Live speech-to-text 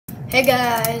Hey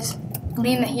guys,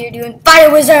 me and Matt here doing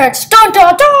Fire Wizards. Dun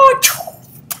dun dun. Oh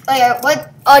yeah,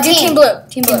 what? Do team blue.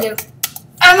 Team blue.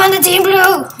 I'm on the team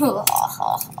blue.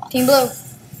 Team blue.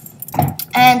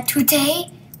 And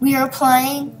today we are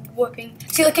playing Whooping.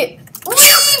 See, look at.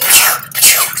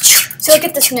 See, look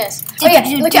at this nest. Oh yeah,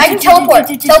 look, I can teleport.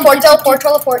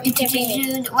 Teleport. You can't beat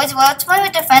me. What's my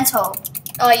defense hold?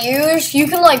 You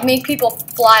can like make people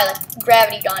fly like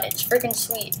gravity gun. It's freaking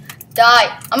sweet.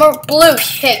 Die. I'm a blue.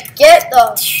 Okay, get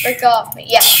the frick off me.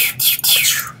 Yeah.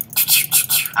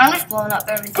 I'm just blowing up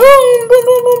everything. Boom, boom,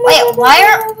 boom, boom, Wait,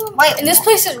 wait. And this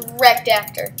place is wrecked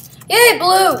after. Yay,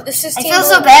 blue. This is I team feel blue.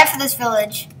 so bad for this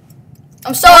village.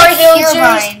 I'm sorry, villagers.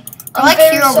 I like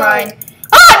Herobrine.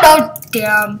 Oh no,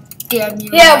 damn you.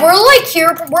 Yeah, we're like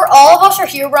here. We're all of us are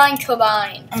Herobrine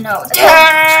combined. I know.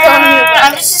 I'm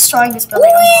I'm just destroying this building.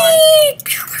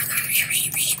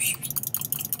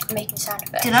 I'm making sound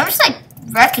effects. Dude, I'm just like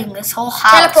wrecking this whole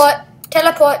house.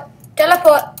 Teleport.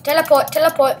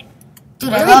 Dude,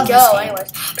 Where I do love we this go, game.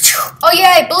 anyways? Oh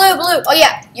yeah, blue. Oh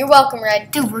yeah, you're welcome, red.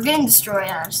 Dude, we're getting destroyed,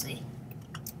 honestly.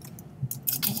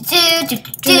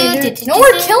 No,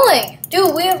 we're killing.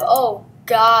 Dude, we have. Oh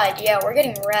god, yeah, we're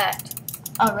getting wrecked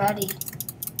already.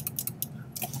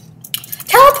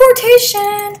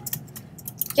 Teleportation.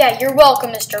 Yeah, you're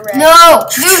welcome, Mr. Red. No,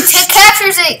 dude,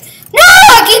 captures it. No,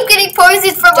 I keep getting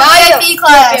poisoned from my VIP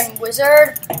class.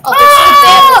 Wizard. Oh, this is a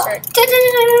bad wizard.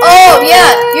 Oh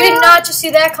yeah, you did not just see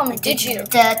that coming, did you?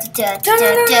 Okay,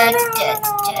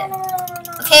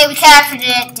 we captured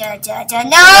it.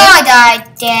 No, I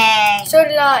died. Dang. So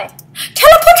did I.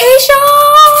 Teleportation!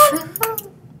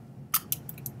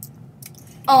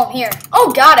 Oh, I'm here.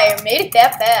 Oh god, I made it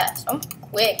that fast. I'm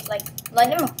quick. Like,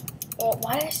 lightning. Well,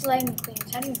 why did I say lightning queen?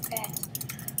 It's not even fast.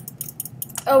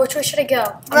 Oh, which way should I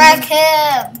go? Wreck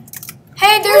him.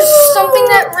 Hey, there's something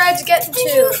that Red's getting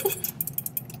to.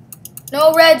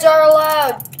 No Reds are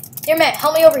allowed. Here, Matt,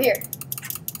 help me over here.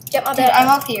 Get my bag. I'm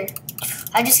up here.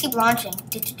 I just keep launching.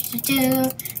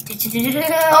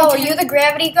 Oh, are you the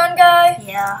gravity gun guy?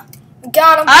 Yeah.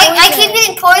 God, I'm I keep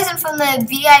getting poisoned from the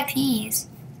VIPs,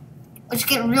 which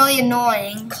get really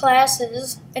annoying.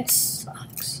 Classes. It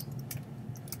sucks.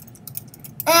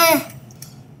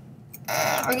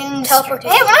 We're getting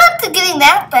teleportation. Hey, we're not getting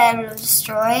that bad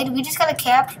destroyed. We just gotta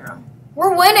capture them.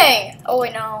 We're winning. Oh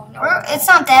wait, no. It's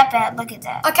not that bad. Look at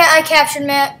that. Okay, I captured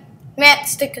Matt. Matt,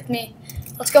 stick with me.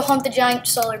 Let's go hunt the giant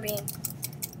solar beam.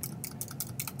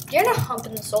 You're not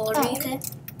humping the solar beam. Okay.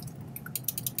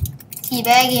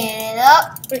 Teabagging it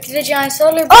up. Look at the giant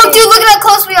solar beam. Oh, dude, look at how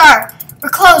close we are. We're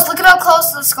close. Look at how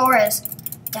close the score is.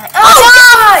 Oh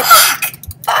god!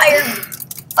 Fire!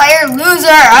 Fire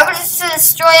loser! I would just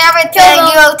destroy everything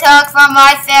you took from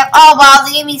my fam. Oh wow,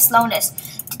 they gave me slowness.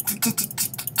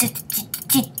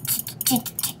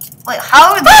 Wait,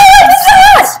 how are they?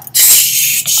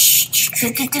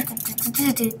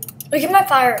 Look at my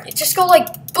fire. It just go like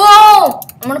boom!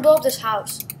 I'm gonna blow up this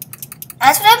house.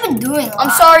 That's what I've been doing.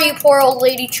 I'm sorry, you poor old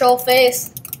lady troll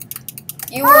face.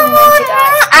 You were meant to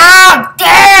die. Oh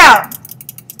damn!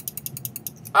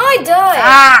 I died.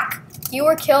 Fuck. You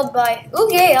were killed by. Ooh,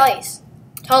 yay, ice.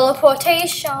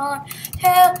 Teleportation.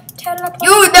 Teleportation.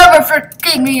 You never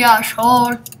forget me,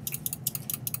 asshole.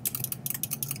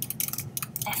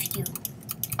 F you.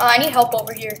 I need help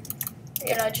over here.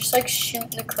 You know, just like shooting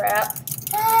the crap.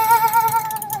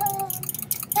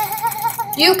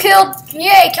 You killed.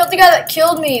 Yay, killed the guy that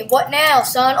killed me. What now,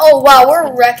 son? Oh, wow,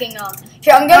 we're wrecking them.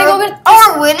 Here, I'm gonna go get.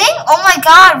 Oh, we're winning? Oh my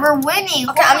god, we're winning.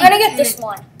 Okay, I'm gonna get this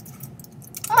one.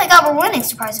 Oh my god, we're winning,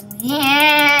 surprisingly.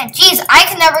 Yeah. Jeez, I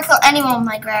can never kill anyone with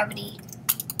my gravity.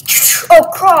 Oh,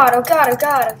 crud. Oh, god.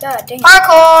 Dang it.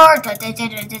 Parkour! God, I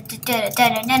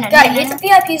hate the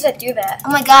VIPs that do that.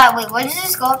 Oh my god, wait, what does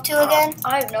this go up to again?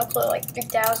 I have no clue. Like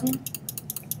 3,000.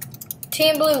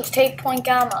 Team Blues, take point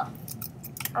gamma.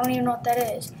 I don't even know what that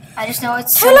is. I just know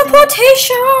it's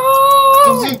teleportation!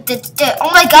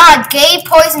 Oh my god, gay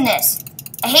poisonous.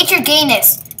 I hate your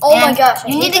gayness. Oh my gosh.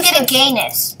 You need to get a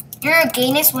gayness. You're a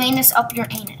gayness wayness up your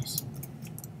anus.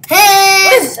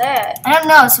 What is that? I don't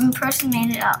know. Some person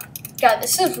made it up. God,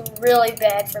 this is really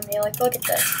bad for me. Like, look at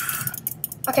this.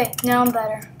 Okay, now I'm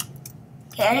better.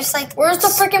 Okay, I just like... Where's the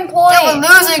freaking point? Yeah, we're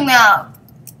losing now.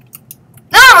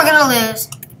 No, we're gonna lose.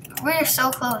 We're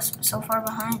so close, but so far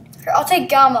behind. Here, I'll take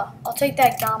gamma. I'll take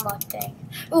that gamma thing.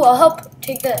 Ooh, I'll help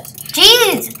take this.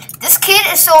 Jeez, this kid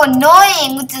is so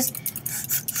annoying with this...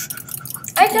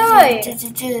 I died.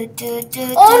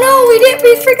 Oh no, we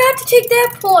forgot to take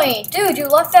that point. Dude, you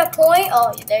left that point?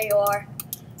 Oh, there you are.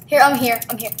 Here, I'm here.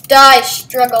 Die,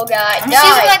 struggle guy. I'm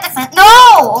Die.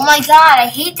 No! Oh my god, I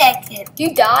hate that kid.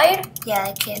 You died? Yeah,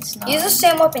 that kid's not. He has the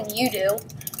same weapon you do.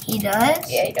 He does?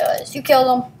 Yeah, he does. You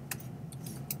killed him.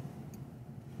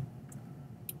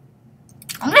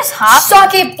 I'm just hopping.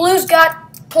 Suck it. Blue's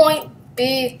got point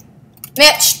B.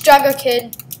 Matt, struggle,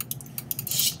 kid.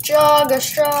 Struggle,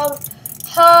 shrub.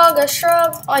 Hug a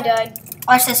shrub. I died.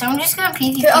 Watch this. I'm just gonna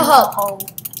PvP Here, with a hoe.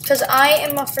 Because I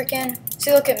am a freaking.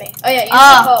 See, look at me. Oh, yeah, use the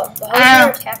hoe. The hoe's your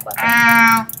attack weapon.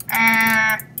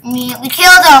 We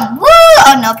killed him. Woo!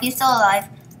 Oh, nope. He's still alive.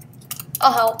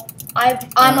 I'll help.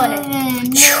 I'm on it.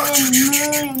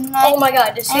 Oh my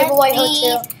god. Disable white hoe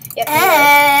too. Yep,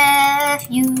 F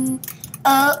you. Dude,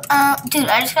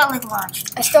 I just got like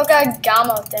launched. I still got a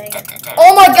gamma thing.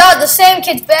 Oh my god, the same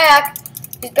kid's back.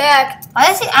 He's back.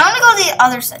 Why is he? I want to go to the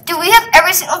other side. Dude, we have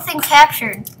every single thing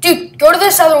captured. Dude, go to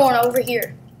this other one over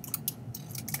here.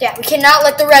 Yeah, we cannot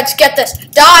let the reds get this.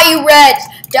 Die, you reds.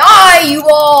 Die, you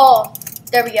all.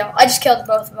 There we go. I just killed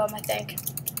both of them, I think.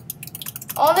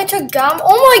 Oh, they took gamma.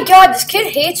 Oh my god, this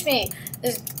kid hates me.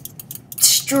 This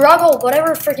struggle,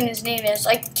 whatever freaking his name is.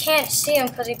 I can't see him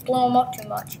because he blew him up too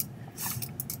much.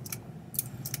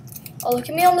 Oh, look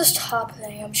at me on this top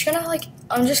thing. I'm just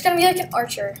gonna be like an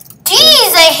archer.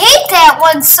 Jeez, I hate that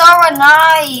one,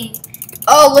 Saranai.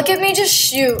 Oh, look at me just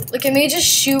shoot. Look at me just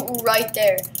shoot right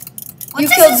there. What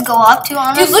does this go up to,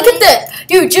 honestly? Dude, look at this.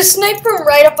 Dude, just snipe from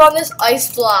right up on this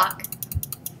ice block.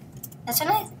 That's a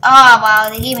nice. Oh, wow,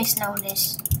 they gave me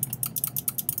slowness.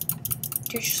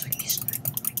 Dude, just let me snipe.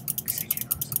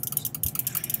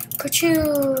 Could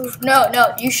you? No,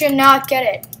 you should not get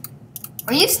it.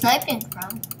 Where are you sniping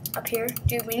from? Up here.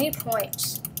 Dude, we need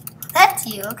points. That's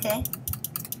you, okay.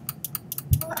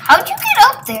 How'd you get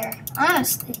up there,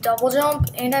 honestly? Double jump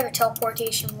and I have a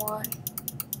teleportation one.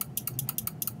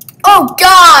 Oh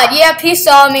god! Yep, he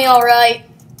saw me alright.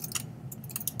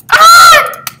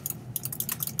 Ah!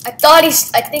 I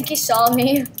think he saw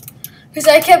me. Because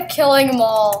I kept killing them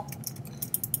all.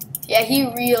 Yeah, he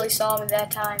really saw me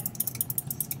that time.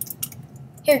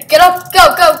 Here, get up.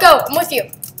 Go. I'm with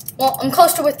you. Well, I'm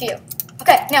close to with you.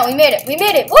 Okay, now we made it.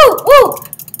 Woo!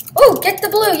 Woo! Get the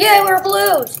blue. Yeah, we're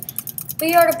blues.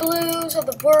 We are the blues of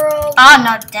the world. Oh,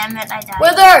 no, damn it, I died.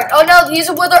 Wither. Oh, no, he's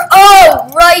a wither. Oh,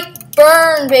 right.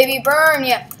 Burn, baby, burn.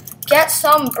 Yeah. Get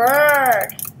some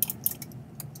bird.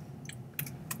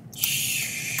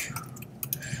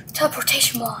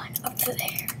 Teleportation one up to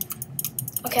there.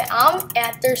 Okay, I'm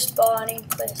at their spawning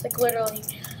place. Like, literally.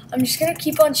 I'm just going to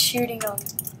keep on shooting them.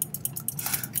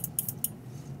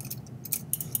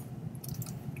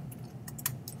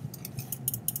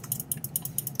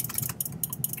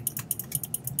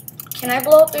 Can I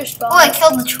blow up their spawn? Oh, I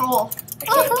killed the troll. I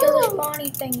can't kill the spawny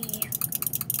thingy.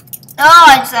 Oh,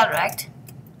 I just got wrecked.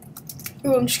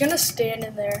 Ooh, I'm just gonna stand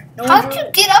in there. No How'd you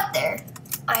get up there?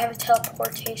 I have a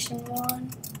teleportation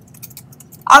one.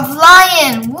 I'm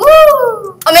flying.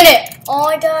 Woo! I'm in it. Oh,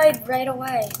 I died right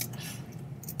away.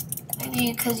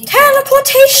 Maybe because you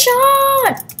teleportation.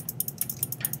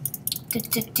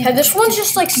 Yeah, this one's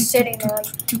just like sitting there.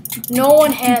 Like, no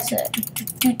one has it.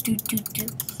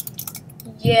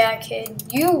 Yeah, kid.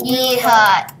 You really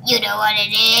Yeehaw. You know what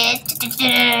it is.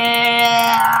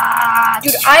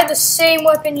 Dude, I have the same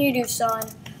weapon you do, son.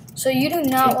 So you do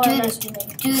not want to mess with me.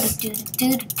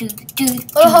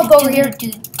 Little help over here.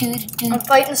 I'm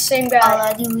fighting the same guy. All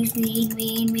I do is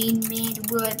mean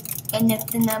wood. And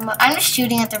nothing I'm just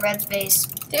shooting at the red base.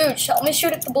 Dude, let me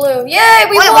shoot at the blue. Yay,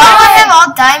 we won! Wait, why do I have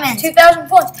all diamonds? 2,000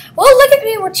 points. Well, look at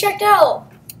me. We're checked out.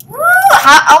 Woo!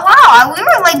 Oh, wow. We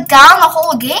were, like, down the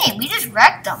whole game. We just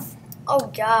wrecked them. Oh,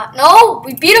 God. No,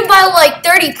 we beat them by, like,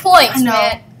 30 points, I know.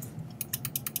 man.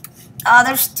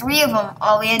 There's 3 of them.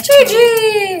 Oh, we had 2.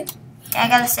 GG! Yeah, I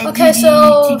gotta say Okay, GG,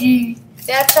 so GG.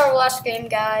 that's our last game,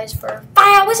 guys, for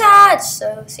Fire Wizards.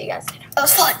 So, see you guys later. That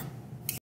was fun.